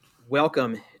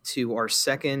Welcome to our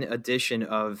second edition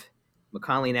of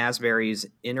McConnelly and Asbury's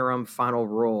Interim Final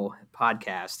Rule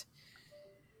podcast.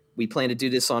 We plan to do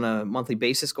this on a monthly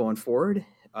basis going forward.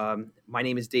 My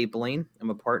name is Dave Blaine. I'm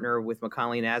a partner with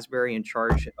McConnelly and Asbury in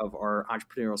charge of our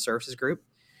entrepreneurial services group.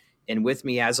 And with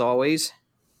me, as always,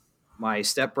 my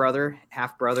stepbrother,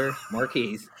 half-brother, Mark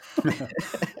Heath.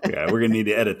 Yeah, we're going to need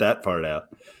to edit that part out.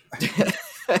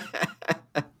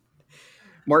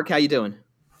 Mark, how you doing?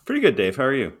 Pretty good, Dave. How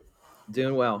are you?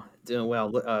 Doing well.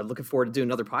 Looking forward to doing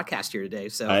another podcast here today.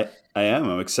 So I am.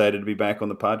 I'm excited to be back on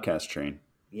the podcast train.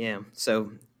 Yeah.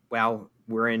 So while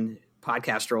we're in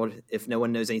podcast world, if no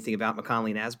one knows anything about McConnelly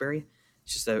and Asbury,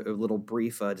 it's just a little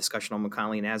brief discussion on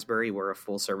McConnelly and Asbury. We're a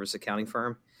full-service accounting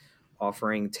firm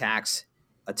offering tax,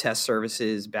 attest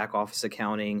services, back office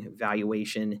accounting,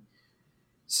 valuation,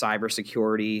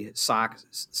 cybersecurity,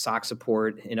 SOC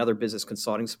support, and other business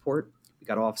consulting support. We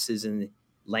got offices in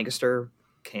Lancaster,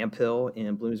 Camp Hill,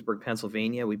 and Bloomsburg,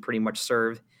 Pennsylvania. We pretty much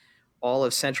serve all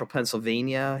of central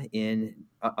Pennsylvania in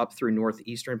up through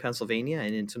northeastern Pennsylvania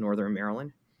and into northern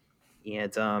Maryland.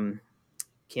 And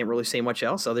can't really say much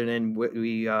else other than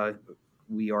we are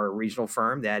a regional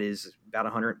firm that is about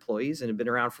 100 employees and have been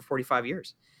around for 45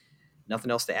 years. Nothing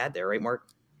else to add there, right, Mark?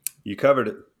 You covered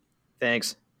it.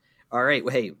 Thanks. All right.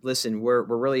 Well, hey, listen, we're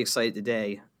really excited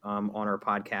today on our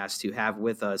podcast to have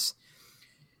with us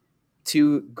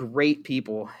two great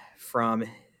people from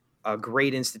a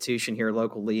great institution here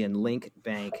locally in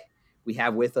LINKBANK. We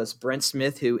have with us Brent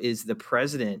Smith, who is the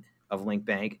president of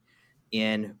LINKBANK,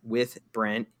 and with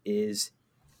Brent is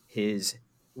his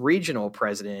regional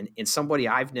president and somebody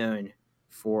I've known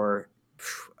for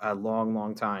a long,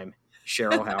 long time,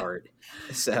 Cheryl Howard.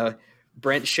 So,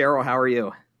 Brent, Cheryl, how are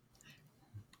you?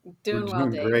 Doing well,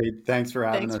 Dave. Great. Thanks for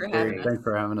having us. Thanks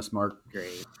for having us, Mark.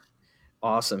 Great.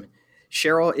 Awesome.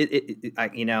 Cheryl,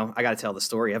 I got to tell the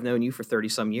story. I've known you for 30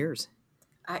 some years.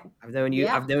 I've known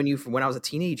you from when I was a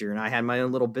teenager and I had my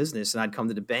own little business and I'd come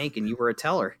to the bank and you were a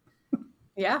teller.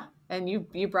 Yeah. And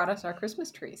you brought us our Christmas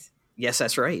trees. Yes,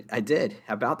 that's right. I did.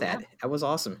 How about that? Yeah. That was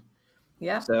awesome.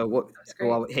 Yeah. So,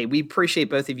 hey, we appreciate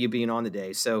both of you being on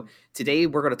today. So today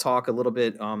we're going to talk a little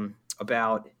bit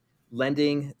about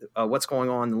lending, what's going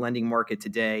on in the lending market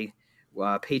today,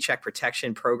 Paycheck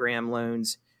Protection Program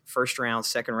loans, first round,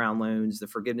 second round loans, the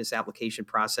forgiveness application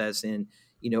process, and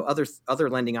other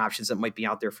lending options that might be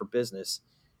out there for business.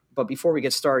 But before we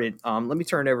get started, let me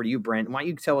turn it over to you, Brent. Why don't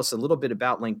you tell us a little bit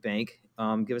about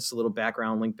LINKBANK? Give us a little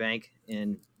background on LINKBANK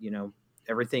and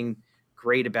everything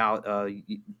great about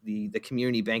the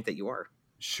community bank that you are.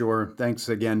 Sure. Thanks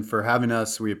again for having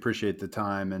us. We appreciate the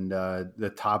time, and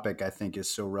the topic I think is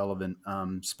so relevant,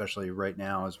 especially right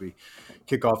now as we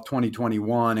kick off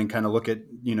 2021 and kind of look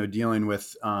at dealing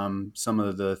with some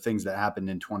of the things that happened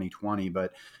in 2020.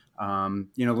 But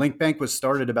LINKBANK was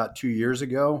started about 2 years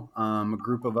ago. A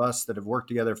group of us that have worked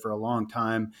together for a long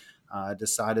time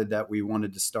decided that we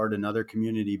wanted to start another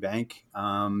community bank.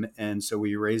 And so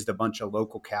we raised a bunch of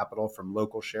local capital from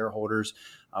local shareholders,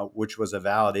 which was a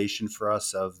validation for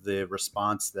us of the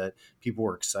response that people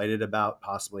were excited about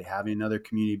possibly having another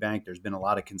community bank. There's been a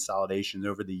lot of consolidation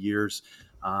over the years.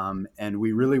 And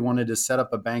we really wanted to set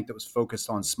up a bank that was focused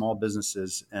on small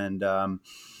businesses. And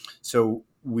so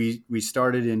we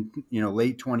started in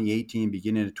late 2018,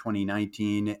 beginning of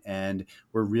 2019, and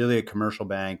we're really a commercial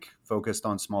bank focused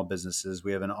on small businesses.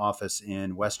 We have an office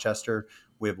in Westchester,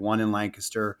 we have one in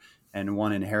Lancaster, and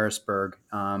one in Harrisburg.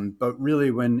 But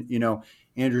really, when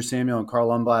Andrew Samuel and Carl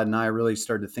Umblad and I really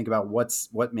started to think about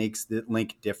what makes the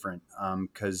Link different,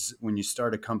 because when you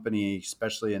start a company,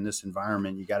 especially in this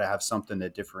environment, you got to have something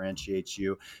that differentiates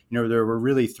you. There were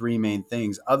really three main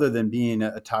things other than being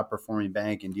a top performing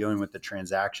bank and dealing with the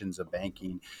transactions of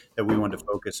banking that we wanted to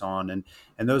focus on. And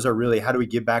those are really, how do we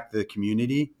give back to the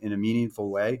community in a meaningful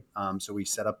way? So we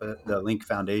set up the Link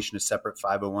Foundation, a separate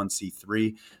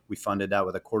 501c3. We funded that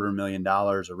with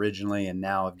 $250,000 originally, and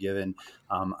now have given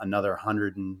another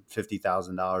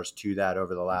 $150,000 to that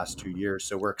over the last 2 years.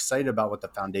 So we're excited about what the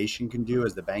foundation can do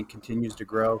as the bank continues to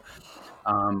grow.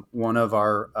 One of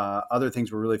our other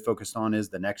things we're really focused on is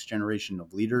the next generation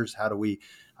of leaders. How do we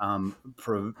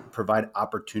provide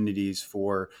opportunities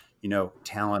for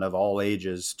talent of all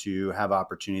ages to have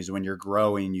opportunities? When you're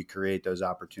growing, you create those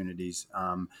opportunities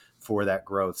for that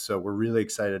growth. So we're really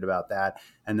excited about that.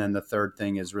 And then the third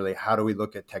thing is really, how do we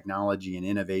look at technology and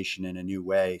innovation in a new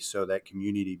way so that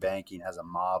community banking has a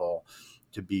model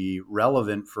to be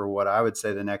relevant for what I would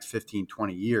say the next 15,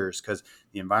 20 years, because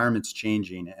the environment's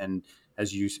changing. And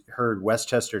as you heard,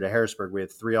 Westchester to Harrisburg, we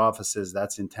have 3 offices.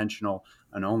 That's intentional,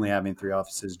 and only having 3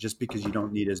 offices just because you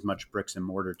don't need as much bricks and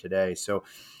mortar today. So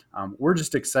we're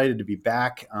just excited to be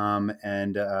back.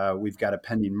 And we've got a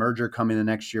pending merger coming the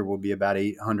next year. We'll be about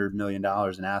 $800 million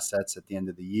in assets at the end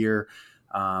of the year.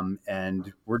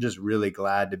 And we're just really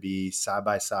glad to be side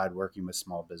by side working with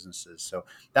small businesses. So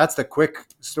that's the quick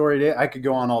story today. I could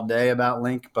go on all day about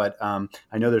Link, but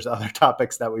I know there's other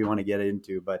topics that we want to get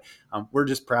into. But we're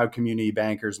just proud community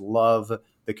bankers, love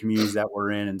the communities that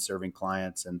we're in and serving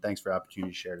clients. And thanks for the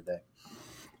opportunity to share today.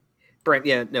 Brent,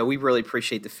 yeah, no, we really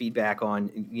appreciate the feedback on,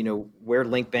 where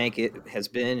LINKBANK it has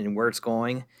been and where it's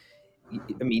going.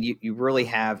 I mean, you really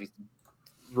have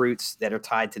roots that are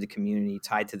tied to the community,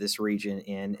 tied to this region,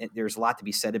 and there's a lot to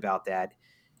be said about that.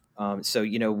 So,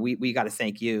 we got to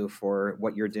thank you for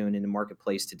what you're doing in the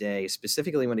marketplace today,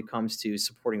 specifically when it comes to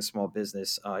supporting small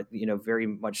business. Very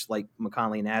much like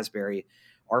McConnelly and Asbury,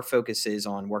 our focus is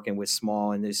on working with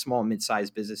small and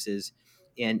mid-sized businesses.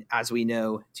 And as we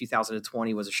know,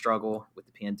 2020 was a struggle with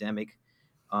the pandemic.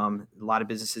 A lot of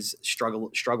businesses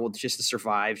struggled just to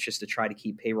survive, just to try to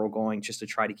keep payroll going, just to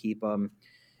try to keep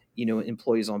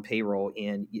employees on payroll.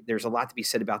 And there's a lot to be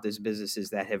said about those businesses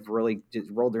that have really just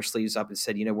rolled their sleeves up and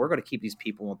said, we're going to keep these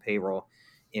people on payroll,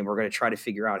 and we're going to try to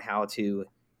figure out how to,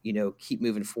 keep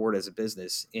moving forward as a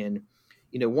business. And,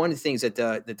 one of the things that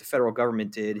the federal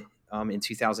government did in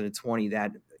 2020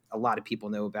 that a lot of people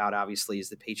know about, obviously, is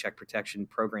the Paycheck Protection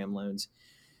Program loans.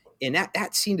 And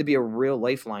that seemed to be a real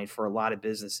lifeline for a lot of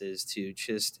businesses to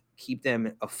just keep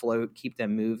them afloat, keep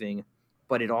them moving.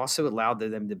 But it also allowed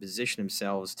them to position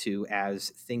themselves to, as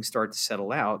things start to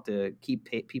settle out, to keep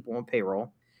people on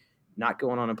payroll, not go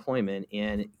on unemployment,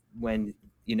 and and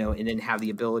then have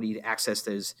the ability to access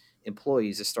those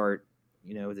employees to start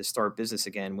business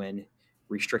again when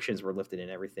restrictions were lifted and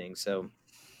everything. So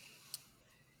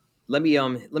let me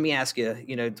ask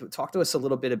you, talk to us a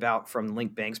little bit about, from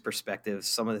LINKBANK's perspective,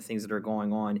 some of the things that are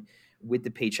going on with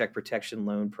the Paycheck Protection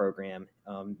Loan Program.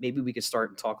 Maybe we could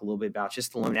start and talk a little bit about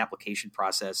just the loan application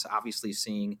process. Obviously,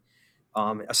 seeing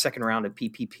a second round of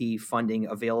PPP funding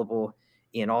available,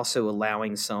 and also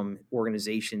allowing some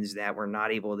organizations that were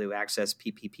not able to access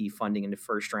PPP funding in the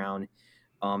first round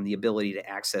the ability to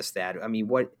access that. I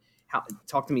mean,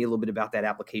 talk to me a little bit about that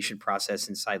application process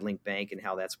inside LINKBANK and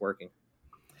how that's working.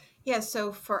 Yeah,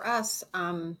 so for us,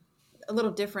 a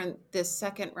little different this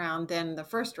second round than the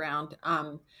first round.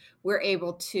 We're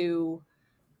able to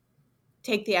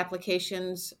take the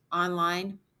applications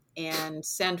online and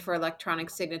send for electronic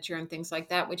signature and things like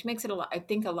that, which makes it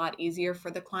a lot easier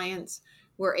for the clients.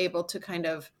 We're able to kind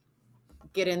of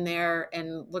get in there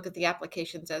and look at the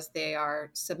applications as they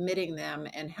are submitting them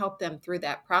and help them through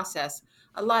that process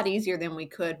a lot easier than we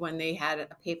could when they had a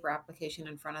paper application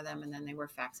in front of them and then they were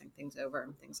faxing things over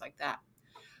and things like that.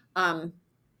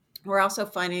 We're also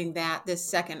finding that this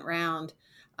second round,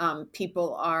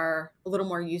 people are a little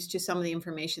more used to some of the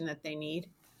information that they need.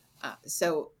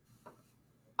 So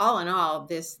all in all,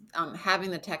 this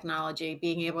having the technology,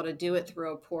 being able to do it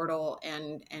through a portal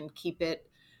and keep it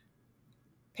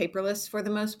paperless for the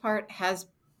most part has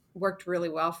worked really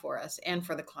well for us and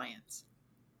for the clients.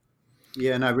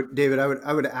 Yeah, and David,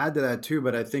 I would add to that too.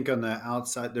 But I think on the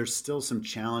outside, there's still some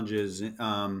challenges,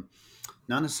 not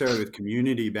necessarily with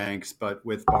community banks, but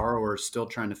with borrowers still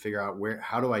trying to figure out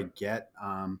how do I get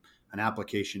an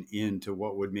application into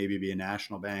what would maybe be a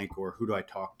national bank, or who do I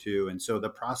talk to? And so the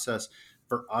process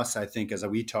for us, I think, as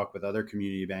we talk with other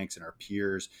community banks and our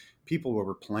peers, people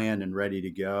were planned and ready to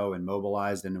go and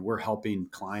mobilized, and we're helping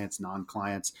clients,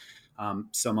 non-clients.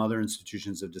 Some other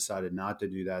institutions have decided not to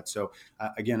do that. So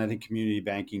again, I think community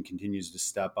banking continues to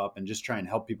step up and just try and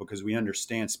help people, because we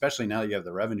understand, especially now that you have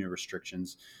the revenue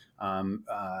restrictions,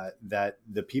 that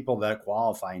the people that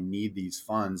qualify need these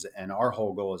funds. And our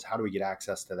whole goal is how do we get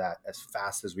access to that as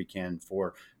fast as we can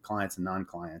for clients and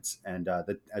non-clients. And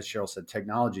as Cheryl said,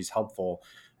 technology is helpful.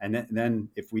 And then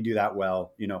if we do that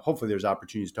well, hopefully there's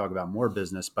opportunities to talk about more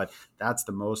business, but that's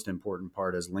the most important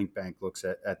part as LINKBANK looks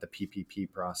at the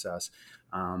PPP process.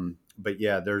 But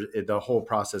yeah, the whole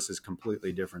process is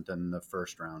completely different than the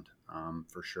first round,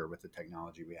 for sure, with the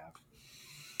technology we have.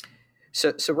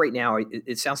 So right now,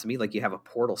 it sounds to me like you have a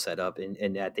portal set up,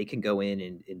 and that they can go in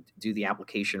and do the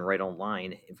application right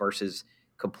online versus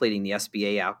completing the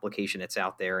SBA application that's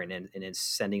out there and then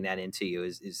sending that into you.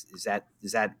 Is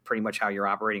that pretty much how you're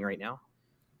operating right now?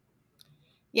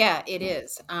 Yeah, it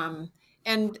is.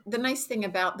 And the nice thing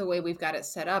about the way we've got it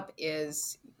set up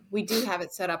is we do have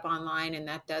it set up online, and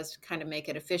that does kind of make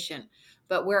it efficient.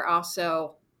 But we're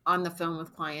also on the phone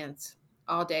with clients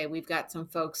all day. We've got some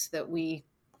folks that we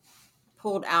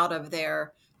pulled out of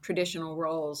their traditional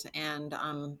roles and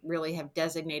really have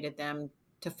designated them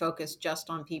to focus just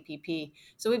on PPP.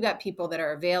 So we've got people that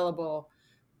are available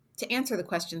to answer the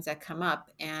questions that come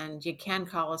up, and you can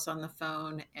call us on the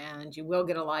phone and you will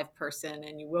get a live person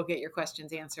and you will get your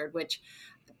questions answered, which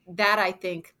that I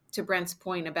think, to Brent's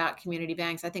point about community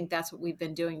banks, I think that's what we've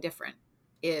been doing different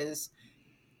is,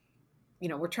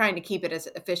 we're trying to keep it as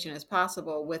efficient as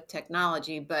possible with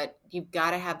technology, but you've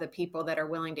got to have the people that are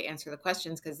willing to answer the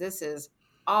questions, because this is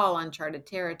all uncharted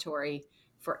territory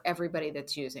for everybody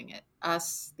that's using it,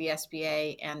 us, the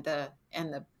SBA, and the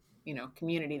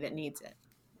community that needs it.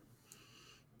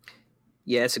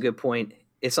 Yeah, it's a good point.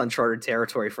 It's uncharted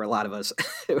territory for a lot of us.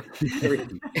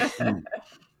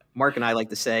 Mark and I like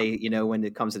to say, when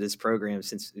it comes to this program,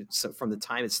 since from the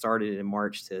time it started in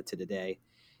March to today,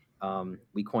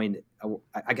 we coined,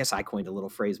 I guess I coined a little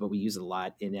phrase, but we use it a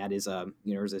lot. And that is,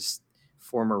 there's this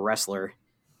former wrestler,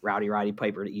 Rowdy Roddy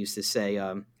Piper, that used to say,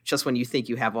 just when you think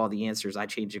you have all the answers, I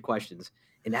change your questions.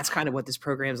 And that's kind of what this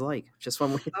program's like. Just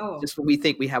when we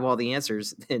think we have all the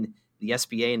answers, then the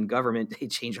SBA and government, they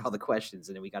change all the questions,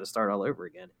 and then we got to start all over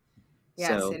again.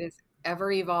 Yes, so, it is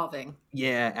ever evolving.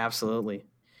 Yeah, absolutely.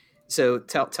 So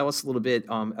tell us a little bit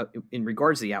in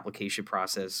regards to the application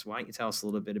process. Why don't you tell us a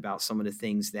little bit about some of the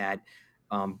things that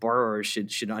borrowers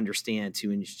should understand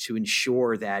to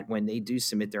ensure that when they do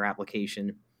submit their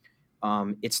application,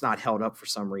 it's not held up for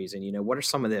some reason. What are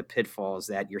some of the pitfalls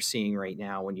that you're seeing right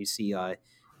now when you see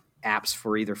apps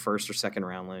for either first or second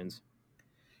round loans?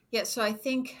 Yeah, so I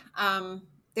think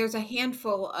there's a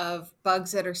handful of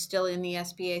bugs that are still in the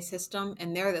SBA system,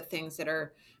 and they're the things that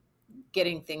are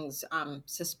getting things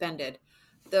suspended.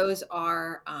 Those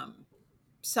are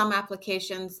some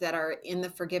applications that are in the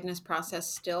forgiveness process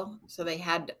still. So they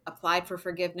had applied for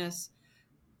forgiveness,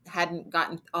 hadn't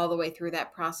gotten all the way through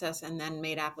that process, and then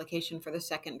made application for the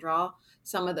second draw.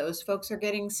 Some of those folks are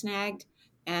getting snagged,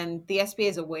 and the SBA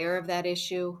is aware of that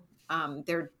issue.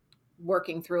 They're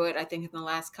working through it. I think in the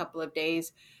last couple of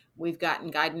days, we've gotten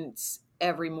guidance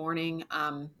every morning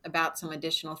about some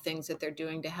additional things that they're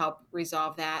doing to help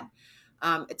resolve that.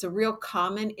 It's a real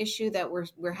common issue that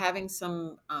we're having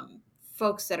some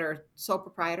folks that are sole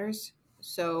proprietors.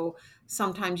 So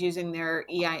sometimes using their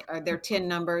EI or their TIN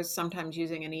numbers, sometimes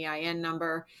using an EIN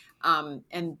number,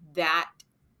 and that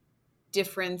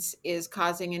difference is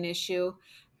causing an issue.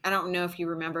 I don't know if you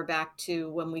remember back to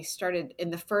when we started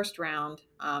in the first round,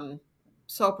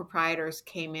 sole proprietors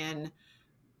came in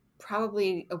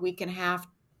probably a week and a half,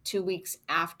 2 weeks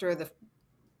after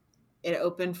it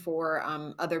opened for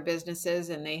other businesses,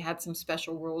 and they had some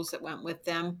special rules that went with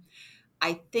them.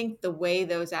 I think the way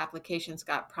those applications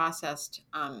got processed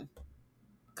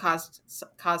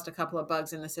caused a couple of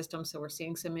bugs in the system, so we're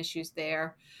seeing some issues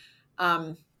there.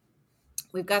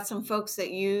 We've got some folks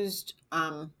that used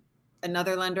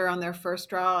another lender on their first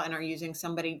draw and are using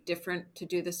somebody different to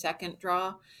do the second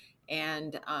draw.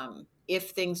 And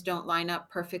if things don't line up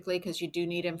perfectly, because you do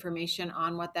need information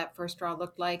on what that first draw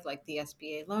looked like the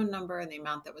SBA loan number and the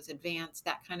amount that was advanced,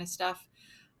 that kind of stuff.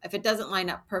 If it doesn't line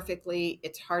up perfectly,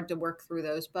 it's hard to work through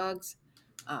those bugs.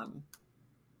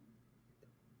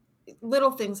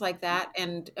 Little things like that,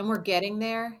 and we're getting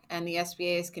there, and the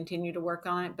SBA has continued to work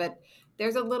on it, but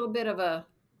there's a little bit of a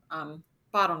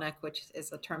bottleneck, which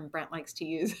is a term Brent likes to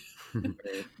use.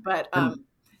 But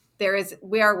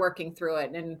we are working through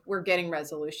it, and we're getting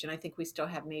resolution. I think we still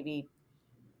have maybe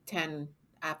 10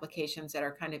 applications that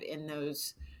are kind of in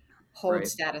those hold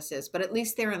statuses, but at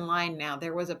least they're in line now.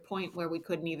 There was a point where we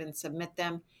couldn't even submit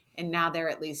them, and now they're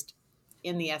at least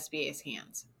in the SBA's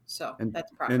hands. So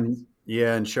that's progress.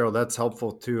 And Cheryl, that's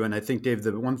helpful too. And I think, Dave,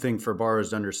 the one thing for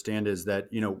borrowers to understand is that,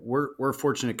 we're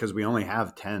fortunate because we only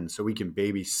have 10, so we can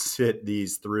babysit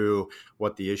these through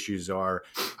what the issues are.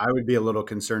 I would be a little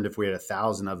concerned if we had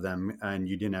 1,000 of them and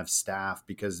you didn't have staff,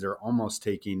 because they're almost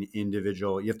taking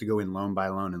individual. You have to go in loan by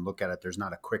loan and look at it. There's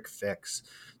not a quick fix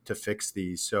to fix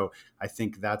these. So I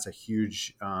think that's a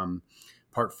huge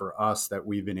part for us that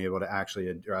we've been able to actually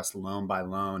address loan by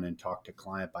loan and talk to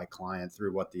client by client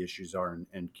through what the issues are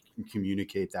and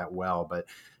communicate that well. But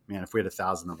man, if we had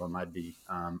 1,000 of them,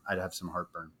 I'd have some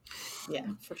heartburn. Yeah,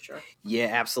 for sure. Yeah,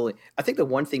 absolutely. I think the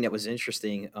one thing that was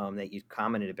interesting that you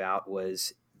commented about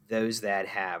was those that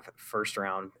have first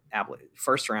round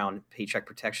Paycheck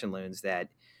Protection loans that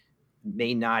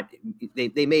may not,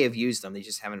 they may have used them. They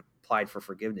just haven't applied for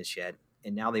forgiveness yet.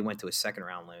 And now they went to a second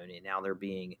round loan, and now they're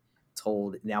being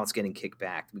told now it's getting kicked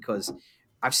back, because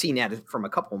I've seen that from a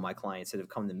couple of my clients that have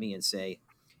come to me and say,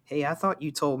 hey, I thought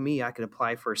you told me I could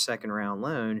apply for a second round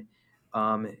loan.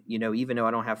 Even though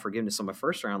I don't have forgiveness on my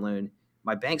first round loan,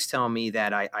 my bank's telling me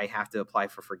that I have to apply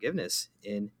for forgiveness.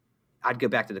 And I'd go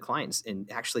back to the clients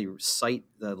and actually cite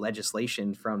the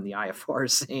legislation from the IFR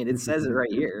saying it says it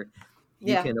right here.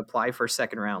 You Yeah. can apply for a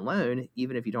second round loan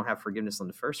even if you don't have forgiveness on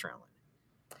the first round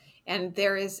loan. And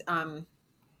there is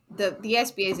the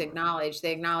SBA's acknowledged.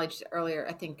 They acknowledged earlier,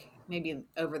 I think maybe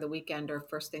over the weekend or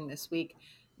first thing this week,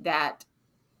 that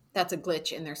that's a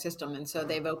glitch in their system, and so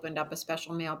they've opened up a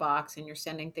special mailbox, and you're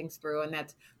sending things through,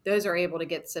 and those are able to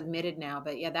get submitted now.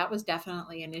 But yeah, that was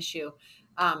definitely an issue.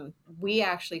 We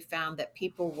actually found that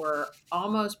people were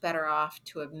almost better off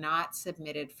to have not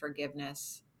submitted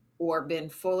forgiveness or been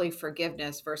fully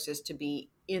forgiveness versus to be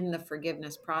in the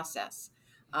forgiveness process.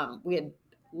 We had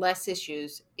less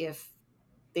issues if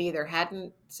they either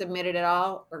hadn't submitted at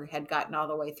all or had gotten all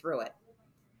the way through it.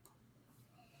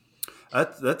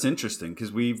 That's interesting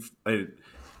because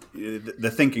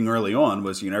the thinking early on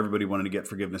was, everybody wanted to get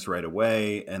forgiveness right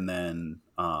away. And then,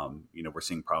 we're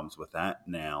seeing problems with that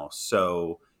now.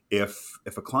 So if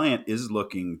a client is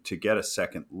looking to get a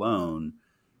second loan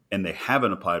and they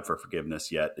haven't applied for forgiveness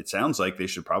yet, it sounds like they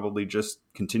should probably just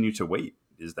continue to wait.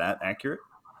 Is that accurate?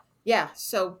 Yeah.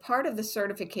 So part of the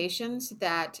certifications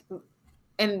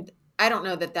and I don't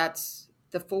know that that's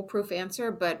the foolproof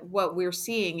answer, but what we're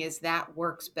seeing is that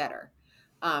works better.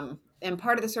 And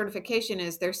part of the certification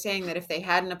is they're saying that if they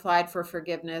hadn't applied for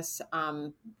forgiveness,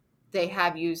 they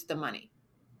have used the money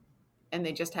and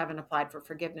they just haven't applied for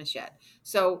forgiveness yet.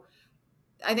 So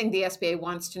I think the SBA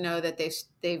wants to know that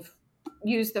they've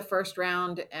used the first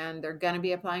round and they're going to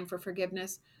be applying for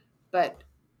forgiveness. But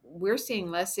we're seeing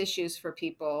less issues for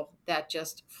people that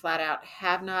just flat out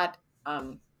have not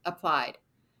applied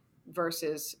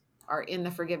versus are in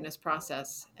the forgiveness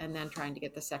process and then trying to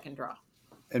get the second draw.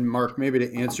 And Mark, maybe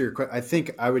to answer your question, I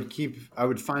think I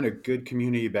would find a good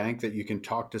community bank that you can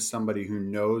talk to somebody who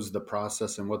knows the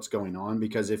process and what's going on.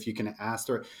 Because if you can ask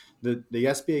the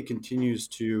SBA continues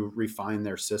to refine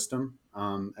their system,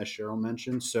 as Cheryl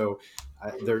mentioned. So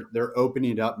they're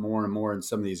opening it up more and more, and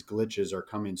some of these glitches are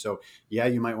coming. So yeah,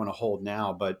 you might want to hold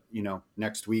now, but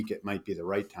next week it might be the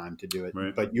right time to do it.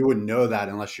 Right. But you wouldn't know that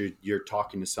unless you're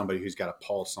talking to somebody who's got a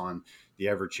pulse on the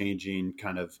ever-changing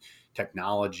kind of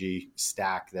technology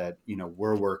stack that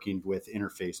we're working with,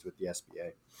 interfaced with the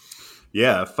SBA.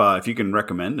 Yeah, if you can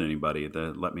recommend anybody,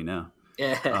 let me know.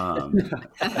 Yeah.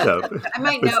 I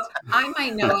might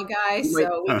know a guy,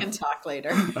 so we can talk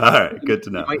later. All right, good to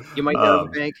know. You might know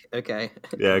the bank. Okay.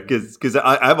 Yeah, because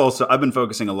I've been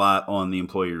focusing a lot on the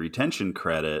employee retention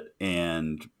credit,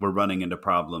 and we're running into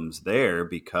problems there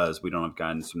because we don't have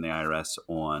guidance from the IRS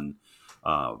on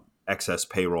excess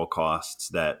payroll costs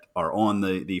that are on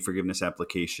the forgiveness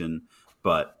application,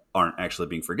 but aren't actually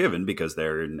being forgiven because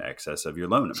they're in excess of your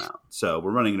loan amount. So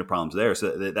we're running into problems there.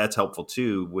 So that's helpful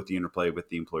too with the interplay with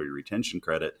the employee retention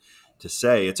credit to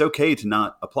say it's okay to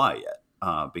not apply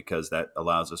yet because that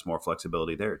allows us more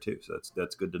flexibility there too. So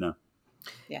that's good to know.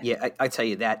 Yeah, I tell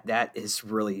you that is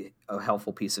really a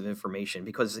helpful piece of information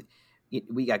because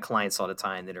we got clients all the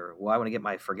time that are, well, I want to get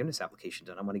my forgiveness application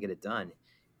done. I want to get it done.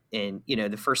 And,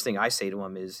 the first thing I say to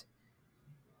them is,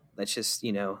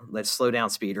 let's slow down,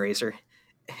 Speed Racer.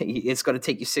 It's going to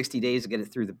take you 60 days to get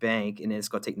it through the bank, and then it's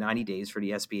going to take 90 days for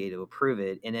the SBA to approve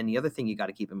it. And then the other thing you got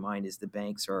to keep in mind is the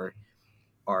banks are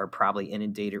probably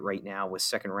inundated right now with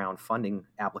second round funding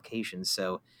applications.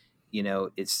 So,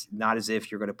 it's not as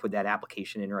if you're going to put that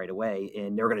application in right away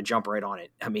and they're going to jump right on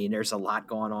it. I mean, there's a lot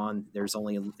going on. There's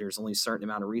only a certain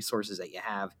amount of resources that you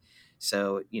have.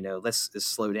 So, let's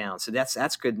slow down. So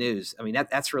that's good news. I mean,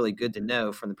 that's really good to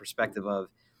know from the perspective of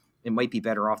it might be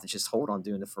better off to just hold on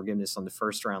doing the forgiveness on the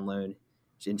first round loan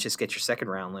and just get your second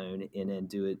round loan and then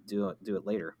do it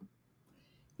later.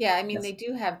 Yeah. I mean, They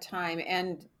do have time.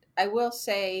 And I will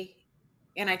say,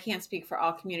 and I can't speak for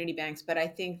all community banks, but I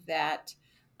think that,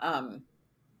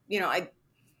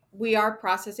 we are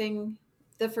processing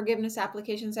the forgiveness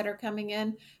applications that are coming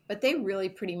in, but they really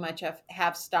pretty much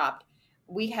have stopped.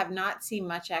 We have not seen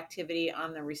much activity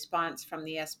on the response from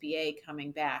the SBA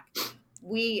coming back.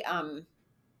 We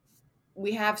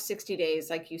have 60 days,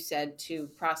 like you said, to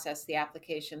process the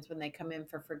applications when they come in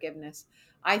for forgiveness.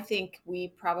 I think we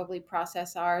probably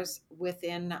process ours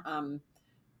within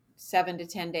 7 to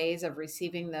 10 days of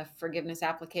receiving the forgiveness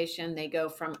application. They go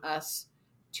from us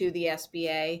to the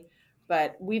SBA,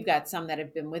 but we've got some that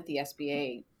have been with the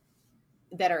SBA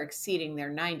that are exceeding their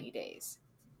 90 days.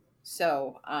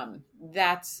 So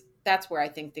that's where I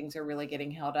think things are really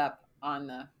getting held up on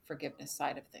the forgiveness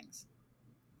side of things.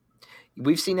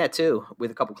 We've seen that too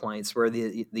with a couple clients where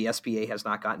the SBA has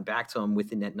not gotten back to them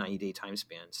within that 90-day time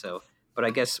span. So, but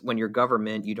I guess when you're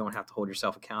government, you don't have to hold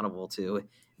yourself accountable to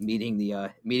meeting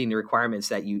the requirements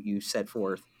that you set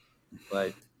forth.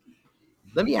 But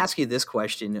Let me ask you this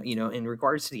question, in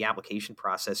regards to the application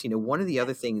process, one of the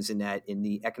other things in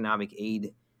the Economic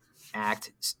Aid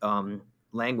Act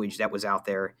language that was out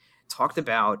there talked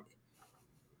about,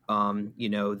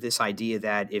 this idea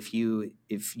that if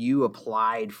you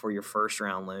applied for your first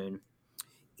round loan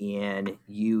and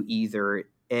you either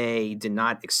A, did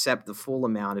not accept the full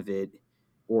amount of it,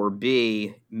 or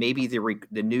B, maybe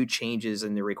the new changes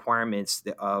and the requirements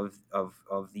of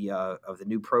the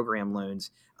new program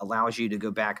loans allows you to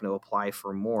go back and apply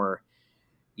for more.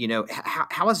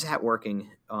 How is that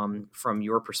working from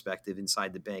your perspective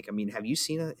inside the bank? I mean, have you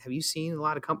seen a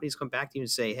lot of companies come back to you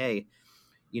and say, hey,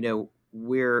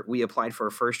 we applied for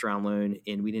a first round loan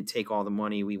and we didn't take all the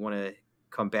money. We want to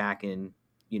come back and,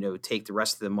 take the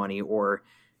rest of the money, or,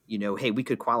 hey, we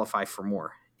could qualify for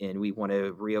more and we want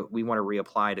to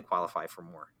reapply to qualify for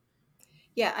more.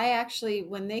 Yeah, I actually,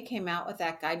 when they came out with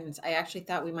that guidance, I actually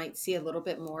thought we might see a little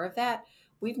bit more of that.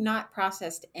 We've not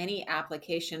processed any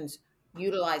applications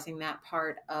utilizing that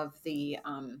part of the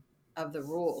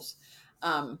rules.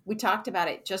 We talked about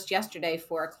it just yesterday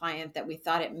for a client that we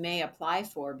thought it may apply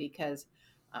for because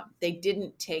they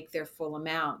didn't take their full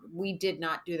amount. We did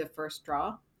not do the first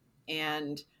draw,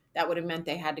 and that would have meant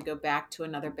they had to go back to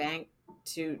another bank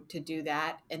to do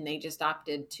that, and they just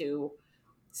opted to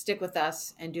stick with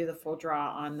us and do the full draw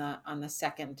on the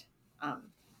second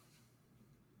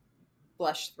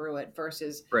blush through it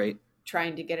versus Right.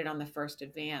 trying to get it on the first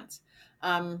advance.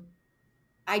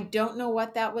 I don't know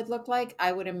what that would look like.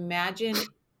 I would imagine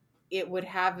it would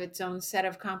have its own set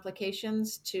of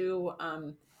complications to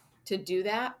do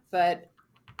that, but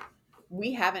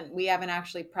we haven't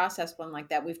actually processed one like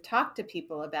that. We've talked to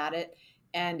people about it,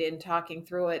 and in talking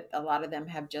through it, a lot of them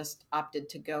have just opted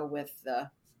to go with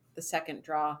the second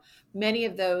draw. Many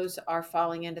of those are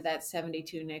falling into that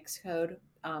 72 NICS code,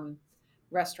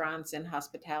 restaurants and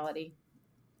hospitality.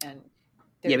 And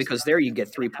Yeah, because there you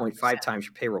get 3.5 times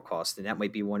your payroll cost, and that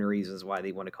might be one of the reasons why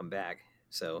they want to come back.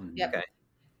 So, Yep. okay.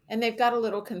 And they've got a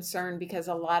little concern because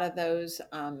a lot of those,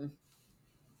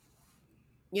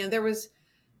 there was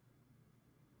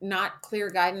not clear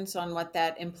guidance on what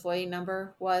that employee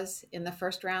number was in the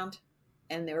first round.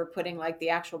 And they were putting like the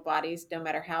actual bodies,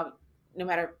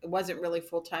 it wasn't really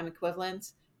full-time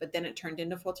equivalents, but then it turned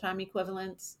into full-time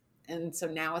equivalents. And so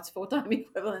now it's full-time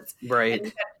equivalents. Right. And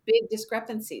you've got big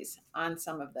discrepancies on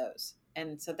some of those.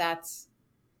 And so that's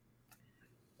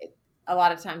it. A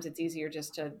lot of times it's easier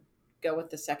just to go with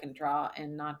the second draw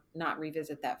and not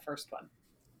revisit that first one.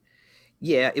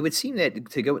 Yeah, it would seem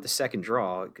that to go with the second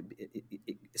draw,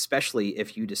 especially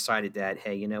if you decided that,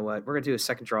 hey, you know what, we're going to do a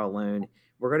second draw loan.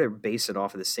 We're going to base it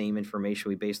off of the same information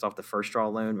we based off the first draw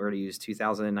loan. We're going to use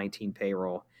 2019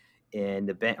 payroll, and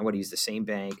the bank. I'm going to use the same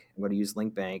bank. I'm going to use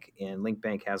LINKBANK, and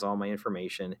LINKBANK has all my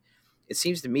information. It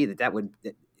seems to me that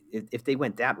if they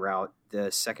went that route,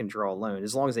 the second draw loan,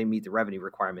 as long as they meet the revenue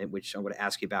requirement, which I'm going to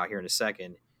ask you about here in a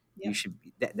second, you should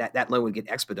that loan would get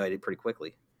expedited pretty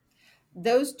quickly.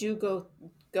 Those do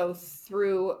go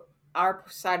through our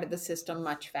side of the system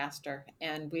much faster,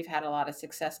 and we've had a lot of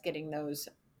success getting those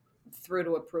through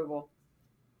to approval.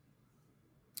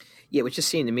 Yeah, which just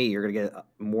seemed to me you're going to get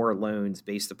more loans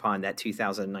based upon that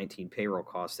 2019 payroll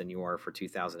cost than you are for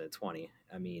 2020.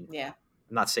 I mean, Yeah.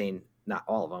 I'm not saying not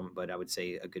all of them, but I would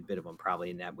say a good bit of them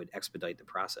probably, and that would expedite the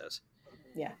process.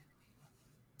 Yeah.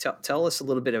 Tell us a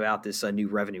little bit about this new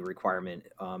revenue requirement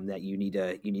that you need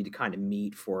to kind of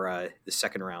meet for the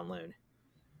second round loan.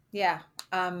 Yeah.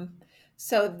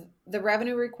 So the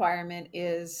revenue requirement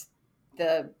is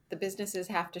the businesses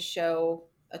have to show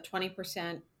a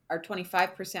 20% or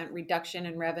 25% reduction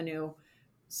in revenue,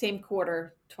 same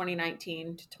quarter,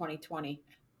 2019 to 2020,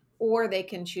 or they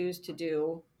can choose to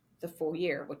do the full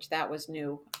year, which that was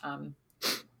new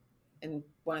in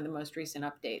one of the most recent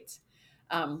updates.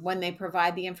 When they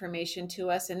provide the information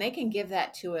to us, and they can give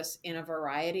that to us in a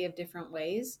variety of different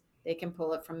ways. They can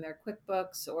pull it from their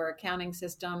QuickBooks or accounting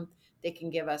system. They can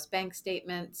give us bank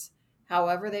statements.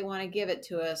 However they want to give it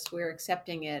to us, we're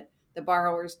accepting it. The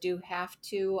borrowers do have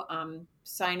to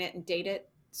sign it and date it,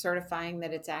 certifying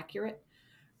that it's accurate,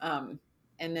 and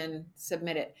then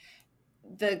submit it.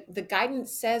 The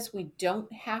guidance says we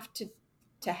don't have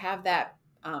to have that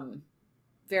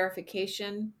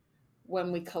verification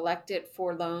when we collect it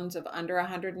for loans of under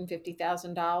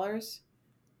 $150,000.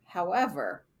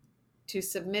 However, to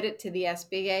submit it to the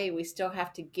SBA, we still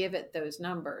have to give it those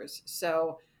numbers.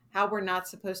 So how we're not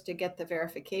supposed to get the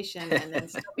verification and then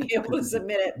still be able to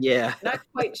submit it, Yeah. not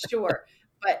quite sure.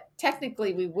 But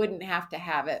technically, we wouldn't have to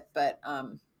have it. But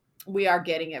we are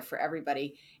getting it for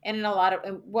everybody. And in a lot of,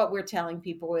 and what we're telling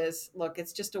people is, look,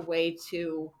 it's just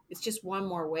it's just one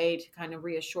more way to kind of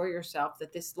reassure yourself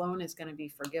that this loan is going to be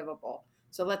forgivable.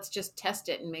 So let's just test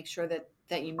it and make sure that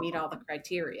you meet all the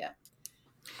criteria.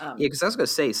 Yeah, because I was going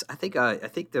to say, I think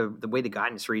the way the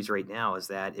guidance reads right now is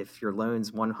that if your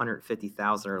loan's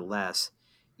 150,000 or less,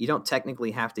 you don't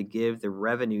technically have to give the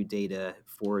revenue data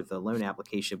for the loan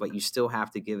application, but you still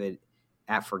have to give it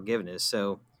at forgiveness.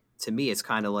 So to me, it's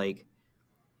kind of like,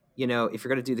 if you're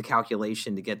going to do the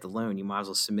calculation to get the loan, you might as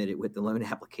well submit it with the loan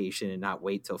application and not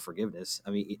wait till forgiveness.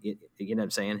 I mean, you know what I'm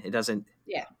saying? It doesn't.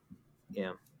 Yeah.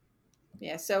 Yeah.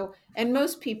 Yeah. So, and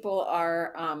most people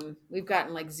are, we've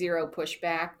gotten like zero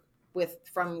pushback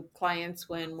from clients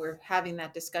when we're having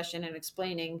that discussion and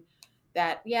explaining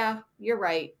that, yeah, you're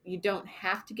right. You don't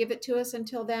have to give it to us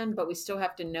until then, but we still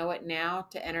have to know it now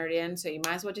to enter it in. So you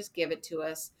might as well just give it to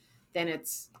us. Then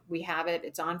we have it,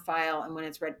 it's on file. And when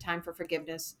it's time for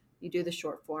forgiveness, you do the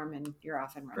short form and you're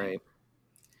off and running. Right.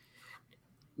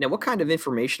 Now, what kind of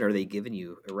information are they giving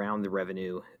you around the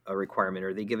revenue requirement?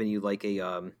 Are they giving you like like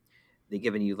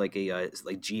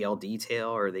GL detail,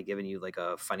 or are they giving you like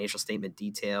a financial statement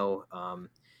detail,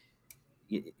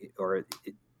 or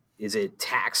is it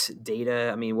tax data?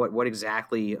 I mean, what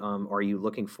exactly are you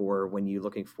looking for when you're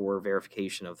looking for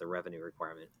verification of the revenue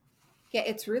requirement? Yeah,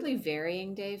 it's really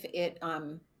varying, Dave.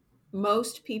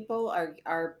 Most people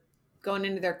are going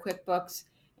into their QuickBooks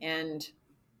and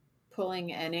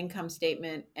pulling an income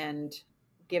statement and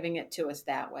giving it to us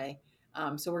that way.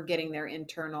 So we're getting their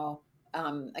internal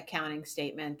accounting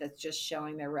statement that's just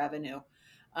showing their revenue.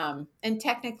 And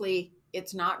technically,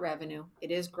 it's not revenue;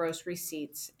 it is gross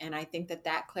receipts. And I think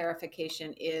that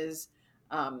clarification is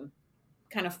kind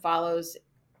of follows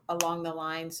along the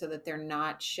line so that they're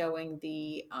not showing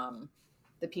the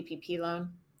PPP loan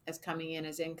as coming in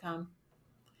as income.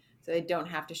 So they don't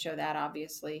have to show that,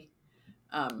 obviously.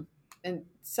 And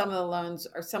some of the loans,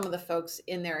 or some of the folks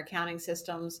in their accounting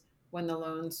systems, when the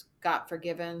loans got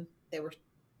forgiven, they were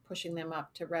pushing them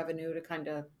up to revenue to kind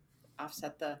of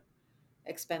offset the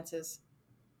expenses.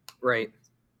 Right.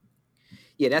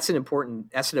 Yeah, that's an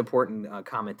important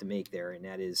comment to make there, and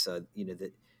that is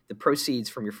that the proceeds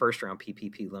from your first round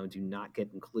PPP loan do not get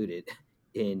included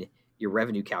in your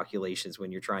revenue calculations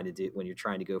when you're trying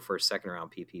to go for a second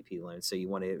round PPP loan. So you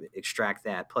want to extract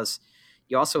that. Plus,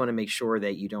 you also want to make sure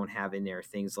that you don't have in there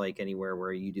things like anywhere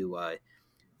where you do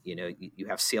you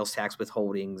have sales tax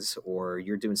withholdings, or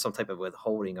you're doing some type of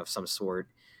withholding of some sort.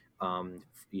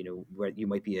 Where you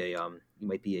might be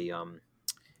a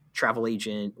travel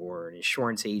agent or an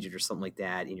insurance agent or something like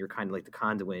that, and you're kind of like the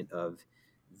conduit of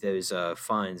those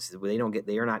funds. They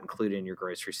are not included in your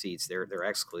gross receipts. They're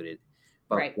excluded.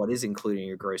 But Right. what is included in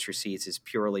your gross receipts is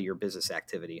purely your business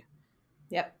activity.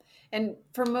 Yep. And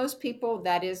for most people,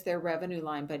 that is their revenue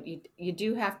line, but you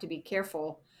do have to be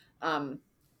careful. And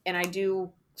I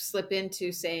do slip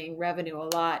into saying revenue a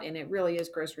lot, and it really is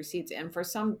gross receipts. And for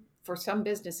some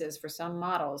businesses, for some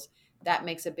models, that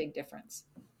makes a big difference.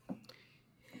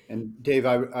 And Dave,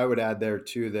 I would add there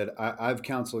too that I've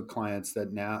counseled clients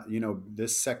that now,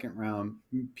 this second round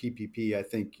PPP, I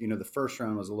think, the first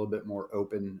round was a little bit more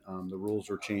open. The rules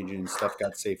were changing, stuff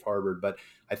got safe harbored. But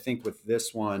I think with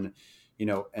this one,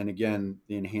 and again,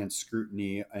 the enhanced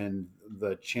scrutiny and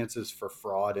the chances for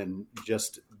fraud and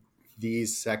just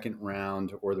these second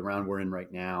round or the round we're in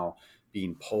right now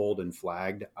being pulled and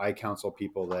flagged, I counsel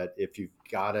people that if you've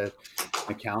got an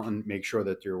accountant, make sure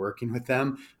that you're working with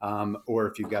them, or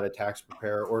if you've got a tax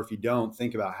preparer, or if you don't,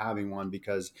 think about having one,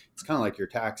 because it's kind of like your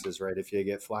taxes, right? If you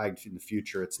get flagged in the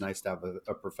future, it's nice to have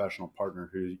a professional partner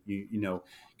who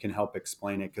can help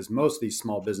explain it, because most of these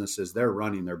small businesses, they're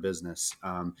running their business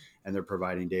and they're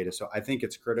providing data. So I think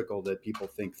it's critical that people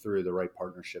think through the right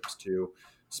partnerships too,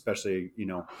 especially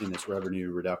in this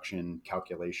revenue reduction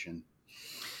calculation.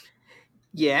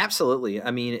 Yeah, absolutely.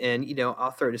 I mean, and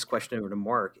I'll throw this question over to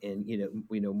Mark, and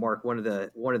Mark, one of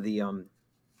the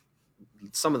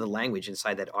some of the language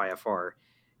inside that IFR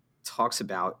talks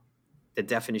about the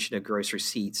definition of gross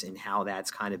receipts and how that's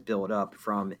kind of built up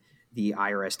from the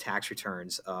IRS tax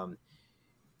returns. Do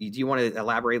you want to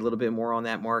elaborate a little bit more on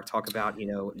that, Mark? Talk about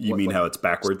You mean how it's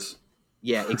backwards?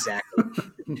 Yeah, exactly.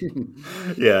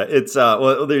 Yeah, it's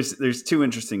well, there's two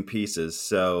interesting pieces.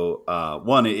 So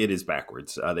one, it is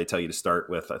backwards. They tell you to start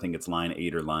with, I think it's line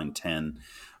 8 or line 10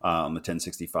 on the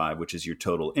 1065, which is your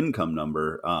total income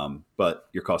number, but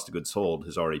your cost of goods sold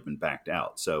has already been backed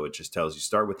out. So it just tells you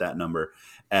start with that number,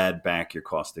 add back your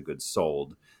cost of goods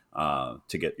sold.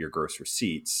 to get your gross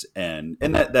receipts, and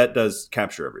that does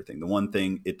capture everything. The one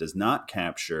thing it does not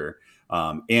capture,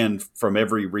 and from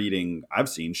every reading I've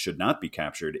seen should not be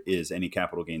captured, is any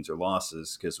capital gains or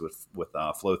losses, because with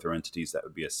flow through entities that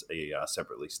would be a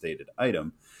separately stated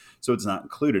item, so it's not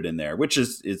included in there, which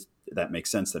is that makes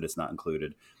sense that it's not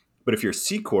included. But if you're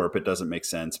C corp, it doesn't make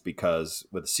sense, because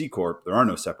with a C corp there are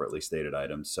no separately stated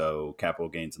items, so capital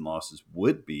gains and losses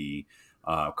would be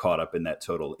caught up in that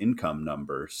total income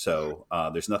number. So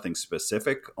there's nothing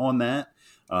specific on that.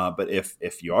 But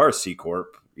if you are a C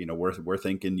corp, we're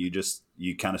thinking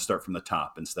you kind of start from the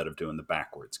top instead of doing the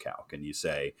backwards calc, and you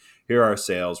say, here are our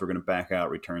sales. We're going to back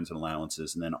out returns and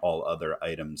allowances, and then all other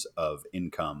items of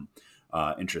income,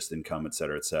 interest income, et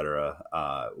cetera,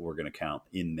 we're going to count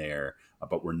in there,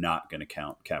 but we're not going to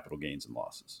count capital gains and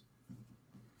losses.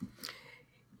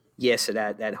 Yeah, so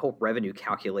that whole revenue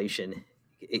calculation,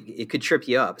 it could trip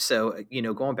you up. So,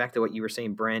 going back to what you were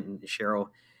saying, Brent and Cheryl,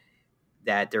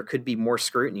 that there could be more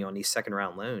scrutiny on these second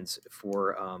round loans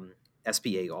for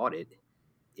SBA audit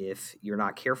if you're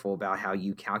not careful about how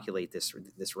you calculate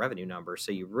this revenue number.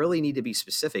 So you really need to be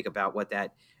specific about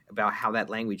about how that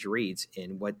language reads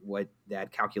and what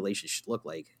that calculation should look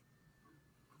like.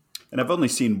 And I've only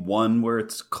seen one where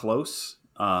it's close,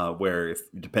 where if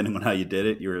depending on how you did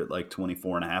it, you're at like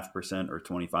 24.5% or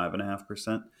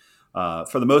 25.5%.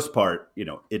 For the most part,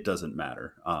 it doesn't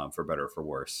matter, for better or for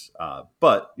worse.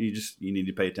 But you need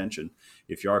to pay attention.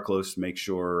 If you are close, make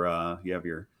sure you have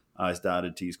your I's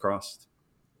dotted, T's crossed.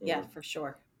 Yeah, for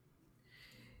sure.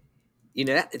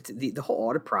 The whole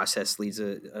audit process leads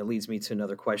me to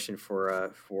another question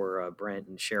for Brent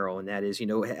and Cheryl, and that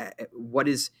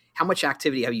is, how much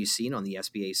activity have you seen on the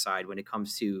SBA side when it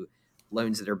comes to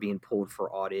loans that are being pulled for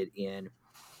audit, and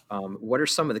what are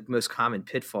some of the most common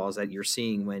pitfalls that you're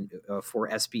seeing for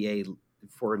SBA,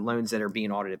 for loans that are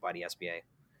being audited by the SBA?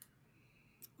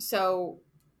 So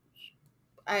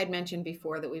I had mentioned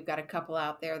before that we've got a couple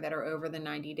out there that are over the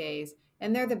 90 days,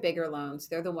 and they're the bigger loans.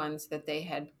 They're the ones that they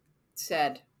had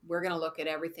said, we're going to look at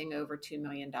everything over $2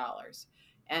 million.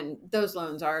 And those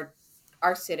loans are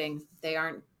sitting.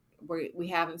 We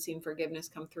haven't seen forgiveness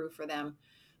come through for them.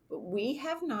 But we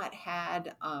have not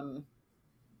had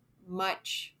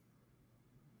much,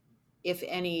 if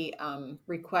any,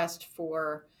 request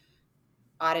for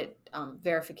audit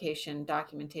verification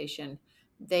documentation.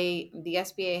 The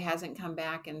SBA hasn't come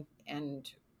back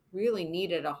and really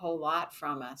needed a whole lot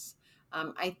from us.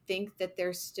 I think that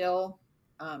they're still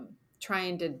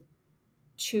trying to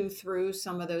chew through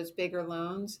some of those bigger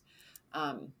loans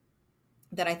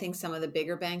that I think some of the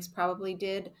bigger banks probably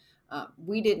did.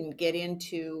 We didn't get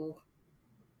into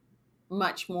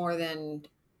much more than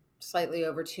slightly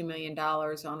over $2 million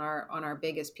on our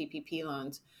biggest PPP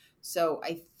loans. So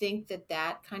I think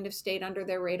that kind of stayed under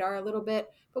their radar a little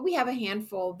bit, but we have a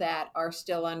handful that are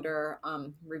still under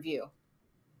review.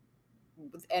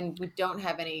 And we don't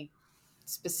have any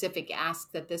specific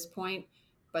asks at this point,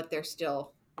 but they're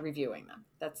still reviewing them.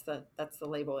 That's the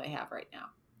label they have right now.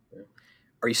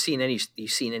 Are you seeing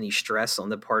any stress on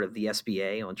the part of the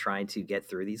SBA on trying to get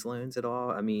through these loans at all?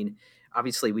 I mean,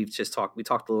 obviously we talked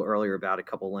a little earlier about a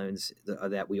couple loans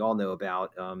that we all know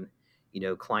about,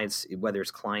 clients, whether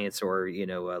it's clients or,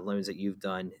 loans that you've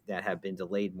done that have been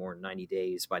delayed more than 90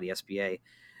 days by the SBA.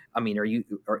 I mean, are you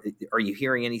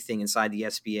hearing anything inside the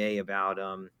SBA about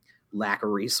lack of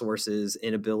resources,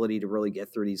 inability to really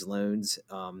get through these loans?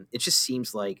 It just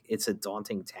seems like it's a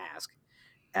daunting task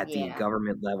at the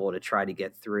government level to try to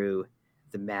get through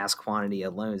the mass quantity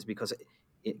of loans, because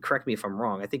correct me if I'm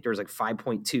wrong, I think there's like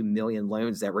 5.2 million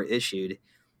loans that were issued,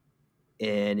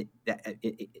 and that,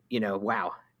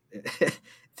 wow.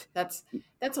 That's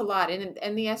a lot.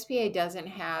 And the SBA doesn't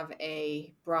have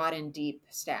a broad and deep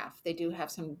staff. They do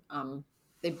have some,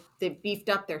 they've beefed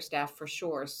up their staff for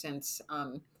sure since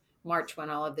March when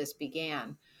all of this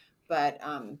began, but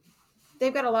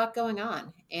they've got a lot going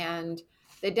on, and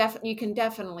you can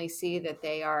definitely see that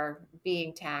they are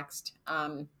being taxed.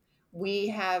 We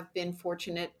have been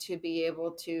fortunate to be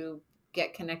able to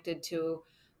get connected to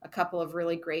a couple of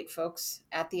really great folks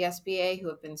at the SBA who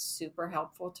have been super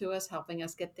helpful to us, helping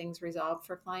us get things resolved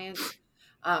for clients.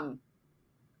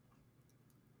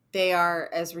 They are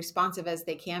as responsive as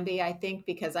they can be, I think,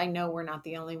 because I know we're not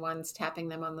the only ones tapping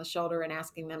them on the shoulder and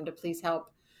asking them to please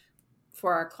help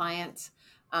for our clients.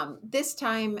 This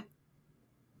time,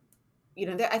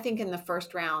 I think in the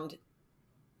first round,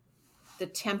 the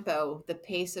tempo, the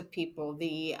pace of people,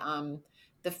 the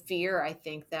fear, I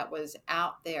think, that was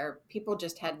out there, people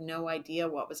just had no idea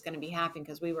what was going to be happening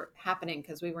because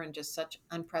we were in just such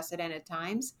unprecedented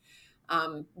times.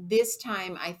 This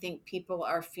time, I think people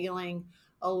are feeling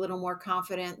a little more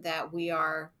confident that we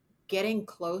are getting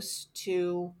close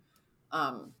to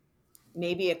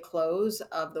maybe a close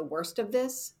of the worst of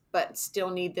this, but still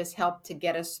need this help to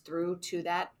get us through to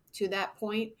that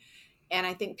point. And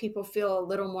I think people feel a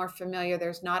little more familiar.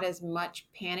 There's not as much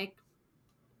panic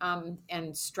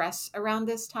and stress around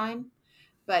this time.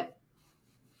 But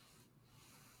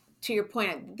to your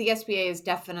point, the SBA is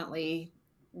definitely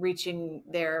reaching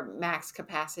their max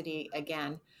capacity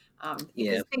again. Yeah.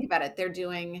 Because think about it, they're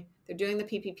doing the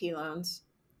PPP loans,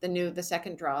 the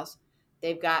second draws.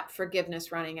 They've got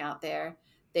forgiveness running out there.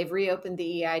 They've reopened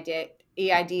the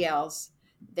EIDLs.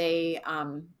 They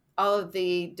all of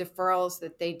the deferrals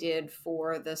that they did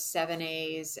for the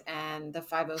 7As and the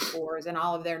 504s and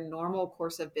all of their normal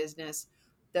course of business,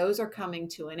 those are coming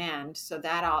to an end. So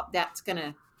that's going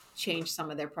to change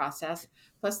some of their process.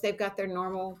 Plus, they've got their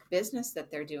normal business that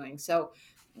they're doing. So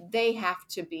they have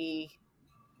to be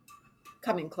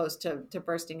coming close to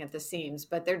bursting at the seams.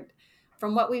 But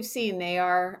from what we've seen, they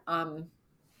are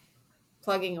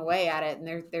plugging away at it,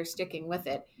 and they're sticking with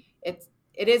it.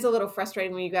 It is a little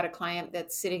frustrating when you got a client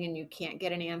that's sitting and you can't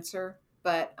get an answer,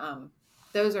 but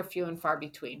those are few and far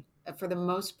between. For the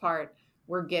most part,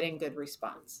 we're getting good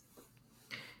response.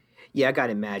 Yeah, I got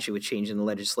to imagine with changing the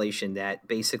legislation that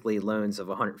basically loans of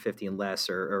 150 and less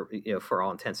are for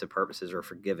all intents and purposes are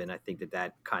forgiven. I think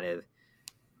that kind of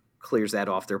clears that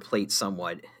off their plate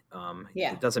somewhat.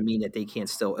 Yeah. It doesn't mean that they can't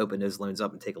still open those loans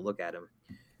up and take a look at them.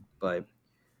 But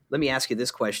let me ask you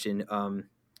this question.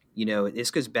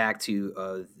 This goes back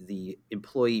to the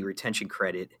employee retention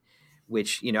credit,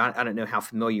 which, I don't know how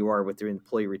familiar you are with the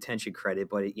employee retention credit,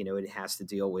 but it has to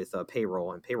deal with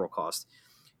payroll and payroll costs.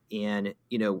 And,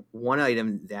 one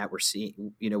item that we're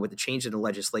seeing, with the change in the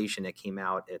legislation that came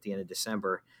out at the end of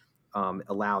December,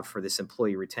 allowed for this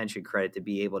employee retention credit to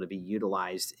be able to be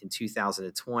utilized in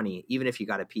 2020, even if you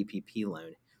got a PPP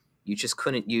loan. You just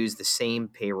couldn't use the same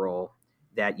payroll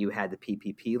that you had the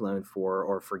PPP loan for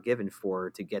or forgiven for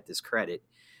to get this credit.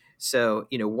 So,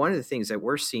 one of the things that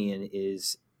we're seeing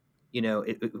is,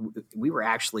 we were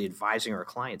actually advising our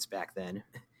clients back then.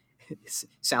 It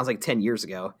sounds like 10 years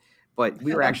ago, but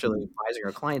we were actually advising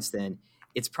our clients then.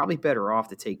 It's probably better off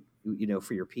to take,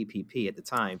 for your PPP at the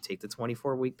time, take the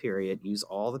 24-week period, use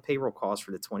all the payroll costs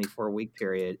for the 24-week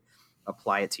period,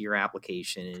 apply it to your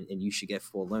application, and you should get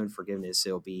full loan forgiveness.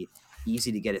 It'll be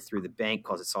easy to get it through the bank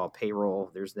because it's all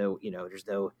payroll. There's no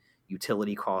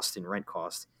utility cost and rent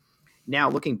cost. Now,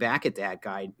 looking back at that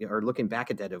guide or looking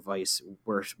back at that advice,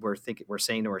 we're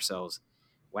saying to ourselves,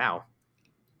 wow,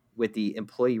 with the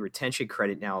employee retention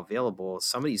credit now available,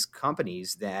 some of these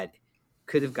companies that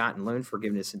could have gotten loan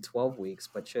forgiveness in 12 weeks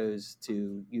but chose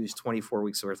to use 24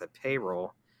 weeks worth of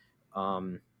payroll,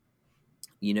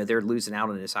 they're losing out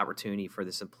on this opportunity for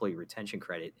this employee retention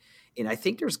credit. And I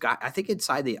think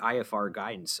inside the IFR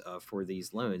guidance for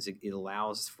these loans, it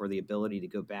allows for the ability to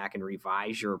go back and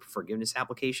revise your forgiveness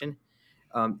application.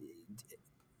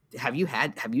 Have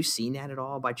you seen that at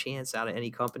all by chance out of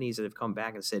any companies that have come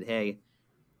back and said, hey,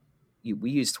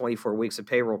 we use 24 weeks of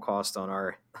payroll cost on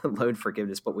our loan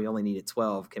forgiveness, but we only needed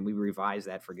 12. Can we revise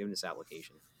that forgiveness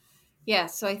application? Yeah.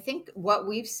 So I think what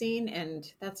we've seen,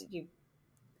 and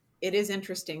it is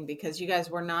interesting because you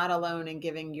guys were not alone in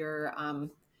giving your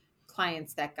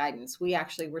clients that guidance. We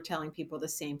actually were telling people the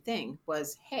same thing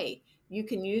was, hey, you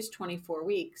can use 24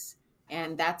 weeks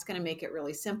and that's going to make it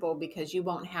really simple because you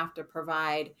won't have to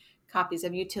provide copies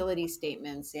of utility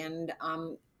statements and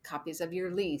copies of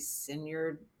your lease and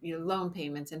your loan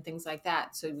payments and things like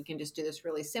that. So we can just do this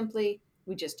really simply.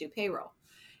 We just do payroll.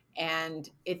 And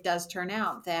it does turn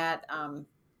out that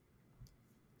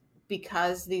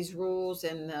because these rules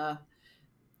and the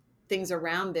things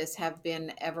around this have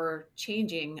been ever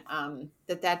changing,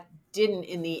 that didn't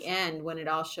in the end, when it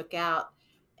all shook out,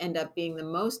 end up being the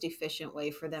most efficient way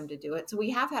for them to do it. So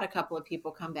we have had a couple of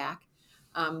people come back.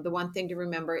 The one thing to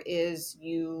remember is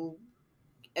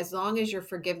as long as your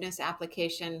forgiveness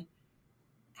application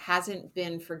hasn't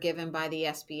been forgiven by the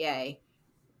SBA,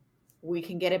 we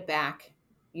can get it back.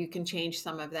 You can change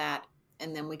some of that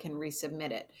and then we can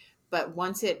resubmit it. But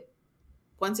once it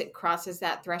crosses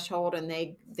that threshold and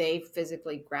they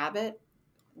physically grab it,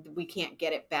 we can't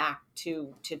get it back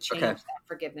to change that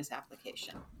forgiveness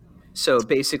application. So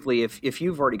basically, if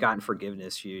you've already gotten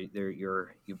forgiveness, and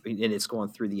it's going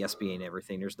through the SBA and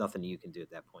everything, there's nothing you can do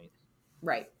at that point.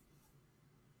 Right.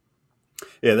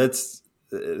 Yeah, that's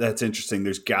interesting.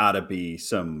 There's got to be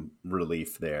some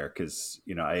relief there because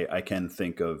I can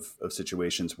think of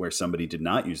situations where somebody did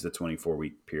not use the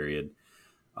 24-week period.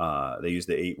 They used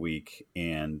the 8-week,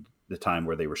 and the time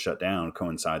where they were shut down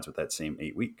coincides with that same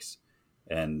 8 weeks.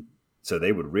 And So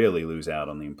they would really lose out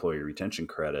on the employee retention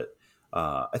credit.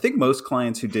 I think most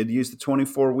clients who did use the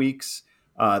 24 weeks,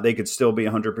 they could still be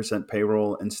 100%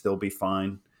 payroll and still be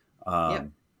fine. Yep.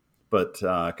 But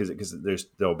because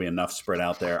there'll be enough spread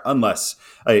out there, unless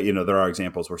there are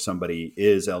examples where somebody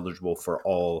is eligible for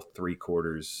all 3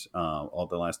 quarters, all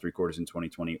the last 3 quarters in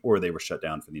 2020, or they were shut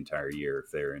down for the entire year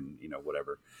if they're in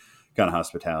whatever kind of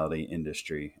hospitality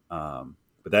industry.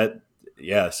 But that,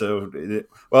 yeah. So,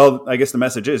 well, I guess the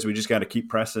message is we just got to keep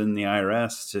pressing the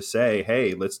IRS to say,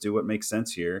 hey, let's do what makes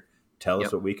sense here. Tell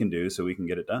us what we can do so we can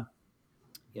get it done.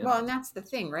 Yep. Well, and that's the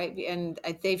thing, right? And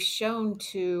they've shown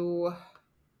to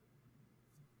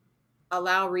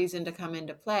allow reason to come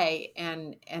into play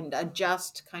and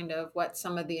adjust kind of what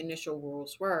some of the initial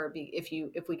rules were,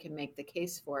 if we can make the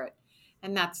case for it.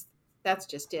 And that's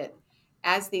just it.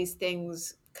 As these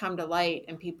things come to light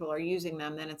and people are using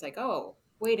them, then it's like, oh,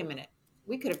 wait a minute,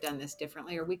 we could have done this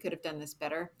differently, or we could have done this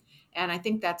better. And I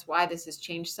think that's why this has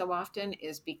changed so often,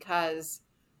 is because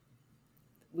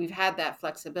we've had that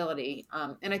flexibility.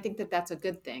 And I think that that's a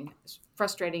good thing, as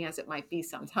frustrating as it might be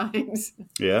sometimes.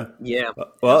 Yeah. Yeah.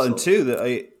 Well,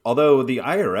 Absolutely. and two, although the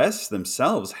IRS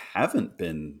themselves haven't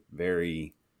been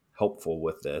very helpful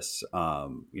with this,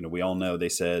 we all know they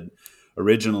said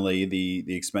originally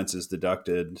the expenses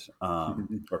deducted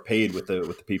or paid with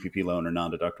the PPP loan are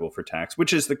non-deductible for tax,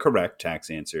 which is the correct tax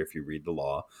answer if you read the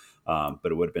law.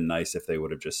 But it would have been nice if they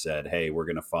would have just said, hey, we're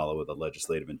going to follow the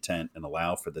legislative intent and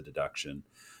allow for the deduction.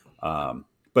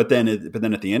 But then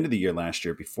at the end of the year last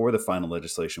year, before the final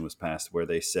legislation was passed, where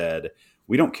they said,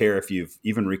 we don't care if you've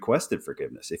even requested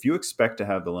forgiveness. If you expect to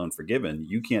have the loan forgiven,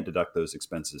 you can't deduct those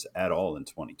expenses at all in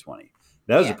 2020.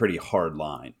 That was a pretty hard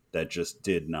line that just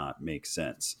did not make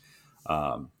sense.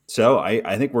 So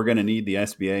I think we're going to need the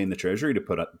SBA and the Treasury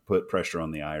to put pressure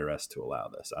on the IRS to allow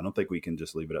this. I don't think we can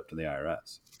just leave it up to the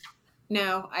IRS.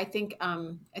 No, I think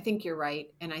you're right,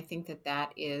 and I think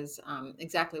that is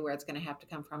exactly where it's going to have to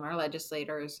come from. Our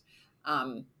legislators,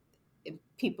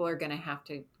 people are going to have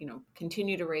to,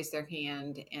 continue to raise their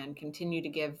hand and continue to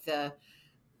give the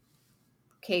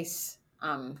case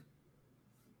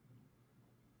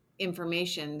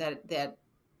information that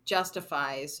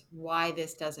justifies why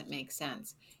this doesn't make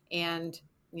sense, and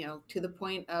to the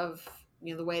point of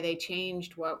the way they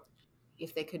changed what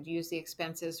if they could use the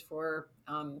expenses for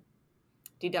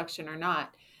deduction or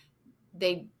not.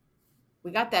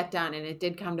 We got that done, and it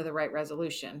did come to the right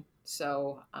resolution.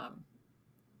 So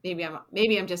maybe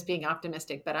I'm just being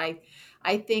optimistic, but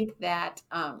I think that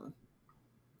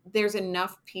there's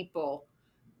enough people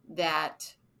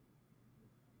that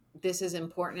this is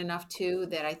important enough to,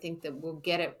 that I think that we'll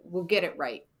get it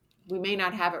right. We may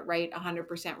not have it right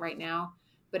 100% right now,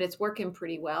 but it's working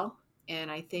pretty well, and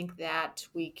I think that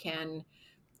we can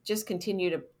just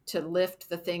continue to lift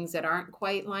the things that aren't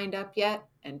quite lined up yet,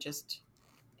 and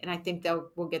I think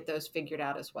we'll get those figured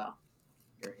out as well.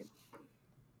 Great.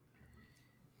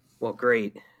 Well,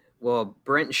 great. Well,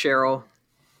 Brent and Cheryl,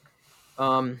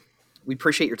 we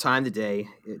appreciate your time today.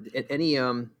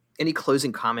 Any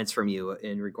closing comments from you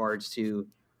in regards to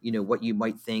what you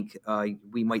might think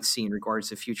we might see in regards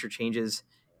to future changes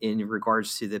in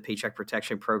regards to the Paycheck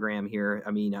Protection Program here?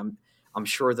 I mean, I'm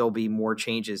sure there'll be more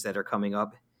changes that are coming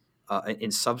up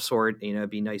in some sort. It'd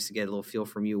be nice to get a little feel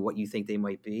from you what you think they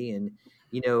might be, and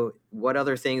what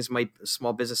other things might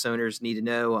small business owners need to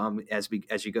know as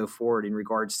you go forward in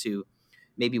regards to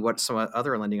maybe what some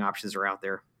other lending options are out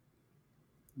there.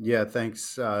 Yeah,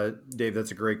 thanks, Dave.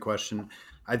 That's a great question.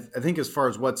 I think as far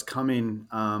as what's coming,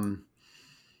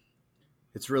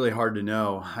 it's really hard to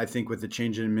know. I think with the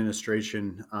change in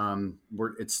administration,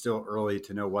 it's still early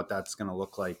to know what that's going to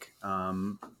look like,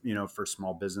 for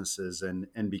small businesses.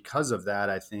 And because of that,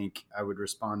 I think I would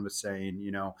respond with saying,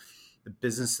 the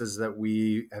businesses that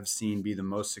we have seen be the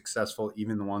most successful,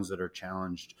 even the ones that are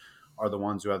challenged, are the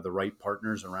ones who have the right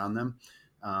partners around them.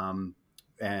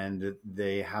 And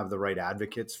they have the right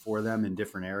advocates for them in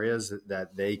different areas,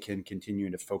 that they can continue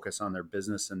to focus on their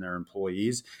business and their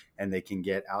employees, and they can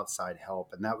get outside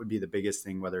help. And that would be the biggest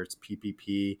thing, whether it's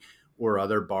PPP or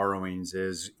other borrowings,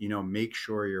 is, make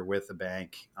sure you're with a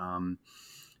bank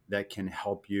that can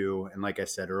help you. And like I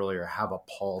said earlier, have a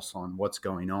pulse on what's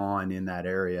going on in that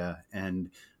area,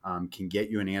 and can get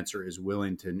you an answer, is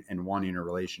willing to and wanting a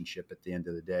relationship at the end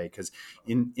of the day. Because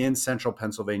in central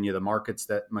Pennsylvania, the markets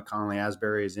that McConnell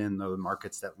Asbury is in, the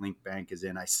markets that LINKBANK is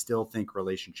in, I still think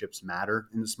relationships matter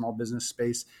in the small business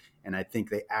space. And I think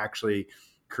they actually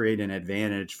create an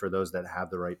advantage for those that have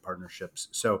the right partnerships.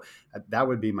 So that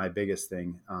would be my biggest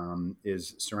thing,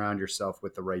 is surround yourself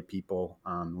with the right people,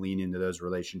 lean into those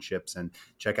relationships, and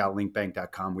check out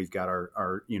linkbank.com. We've got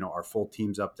our full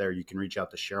teams up there. You can reach out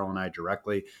to Cheryl and I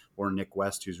directly, or Nick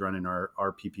West, who's running our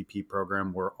PPP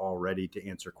program. We're all ready to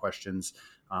answer questions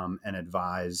and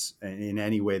advise in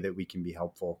any way that we can be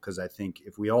helpful. Because I think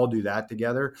if we all do that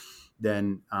together,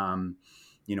 then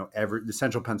the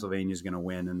Central Pennsylvania is going to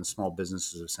win, and the small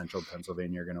businesses of Central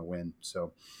Pennsylvania are going to win.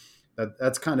 So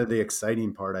that's kind of the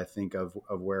exciting part, I think, of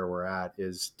where we're at,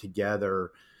 is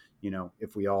together.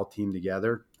 If we all team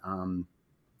together,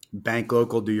 bank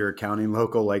local, do your accounting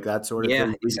local, like that sort of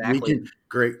thing. Exactly.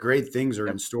 Great things are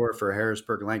in store for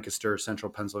Harrisburg, Lancaster, Central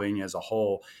Pennsylvania as a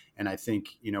whole. And I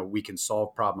think, we can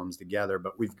solve problems together,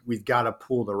 but we've got to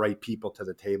pull the right people to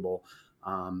the table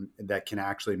that can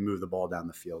actually move the ball down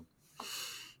the field.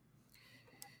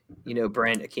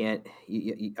 Brent, I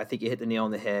think you hit the nail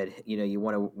on the head.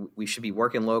 We should be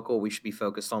working local. We should be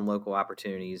focused on local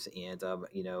opportunities. And,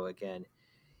 again,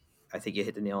 I think you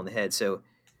hit the nail on the head. So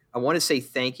I want to say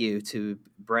thank you to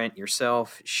Brent,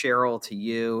 yourself, Cheryl, to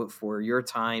you for your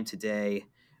time today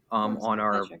on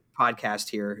our podcast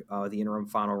here, the Interim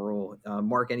Final Rule.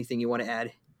 Mark, anything you want to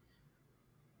add?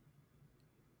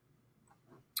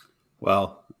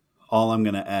 Well, all I'm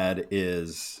going to add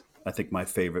is I think my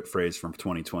favorite phrase from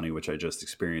 2020, which I just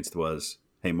experienced, was,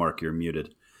 "Hey, Mark, you're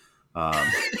muted."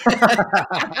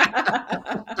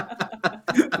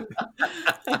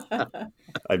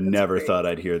 I've never thought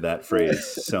I'd hear that phrase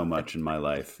so much in my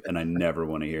life, and I never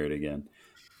want to hear it again.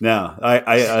 No,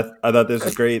 I thought this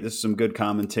was great. This is some good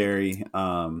commentary.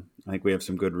 I think we have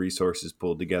some good resources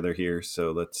pulled together here.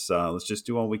 So let's just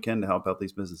do all we can to help out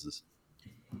these businesses.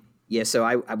 Yeah, so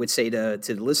I would say to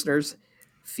the listeners,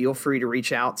 feel free to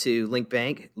reach out to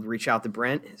LINKBANK, reach out to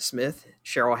Brent Smith,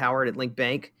 Cheryl Howard at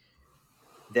LINKBANK.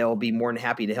 They'll be more than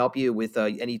happy to help you with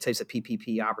any types of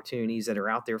PPP opportunities that are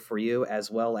out there for you, as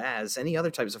well as any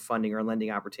other types of funding or lending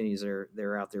opportunities that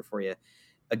are out there for you.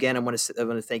 Again, I want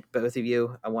to thank both of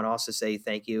you. I want to also say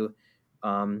thank you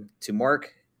to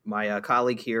Mark, my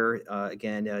colleague here.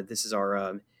 Again, this is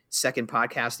our second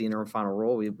podcast, the Interim Final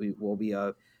Rule. We will be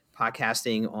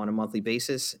podcasting on a monthly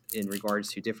basis in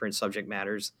regards to different subject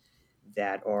matters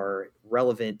that are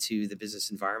relevant to the business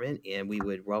environment, and we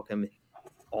would welcome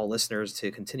all listeners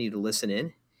to continue to listen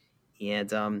in.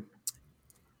 And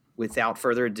without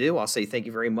further ado, I'll say thank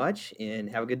you very much and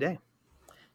have a good day.